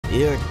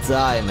Your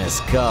time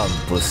has come,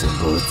 Puss in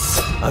Boots.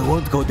 I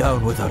won't go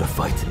down without a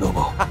fight,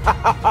 Lobo.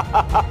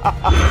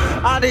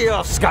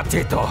 Adios,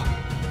 gatito.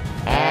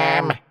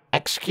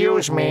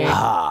 Excuse me.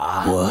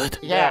 What?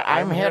 Yeah,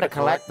 I'm here to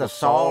collect the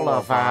soul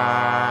of,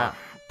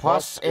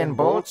 Puss in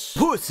Boots?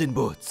 Puss in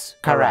Boots.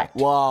 Correct.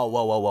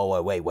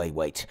 Whoa,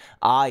 wait.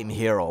 I'm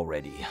here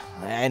already.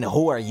 And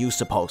who are you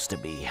supposed to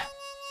be?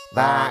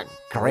 The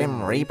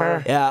Grim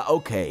Reaper? Yeah,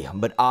 okay,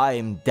 but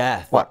I'm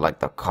Death. What, like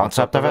the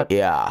concept of it?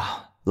 Yeah,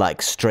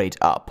 like straight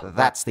up.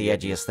 That's the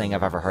edgiest thing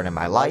I've ever heard in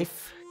my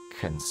life,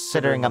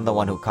 considering I'm the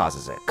one who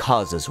causes it.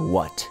 Causes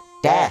what?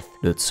 Death.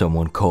 Did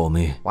someone call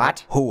me?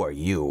 What? Who are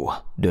you?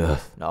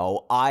 Death.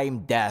 No, I'm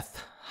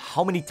Death.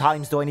 How many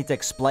times do I need to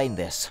explain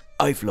this?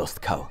 I've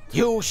lost count.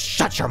 You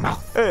shut your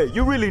mouth. Hey,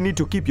 you really need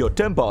to keep your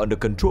temper under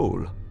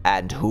control.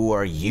 And who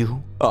are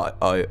you?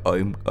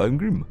 I'm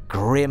Grim.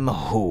 Grim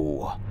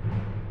who?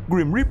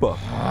 Grim Reaper.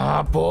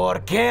 ¿Por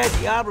qué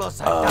diablos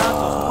hay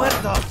tantos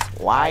muertos?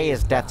 Why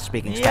is Death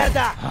speaking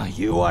Spanish?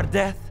 You are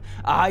Death.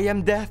 I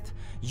am Death.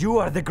 You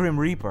are the Grim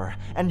Reaper.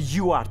 And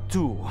you are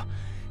too.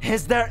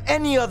 Is there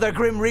any other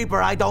Grim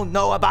Reaper I don't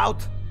know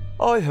about?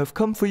 I have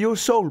come for your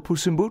soul,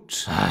 Puss in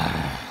Boots.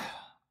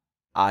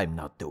 I'm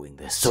not doing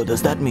this. So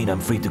does that mean I'm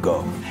free to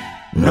go?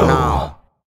 No.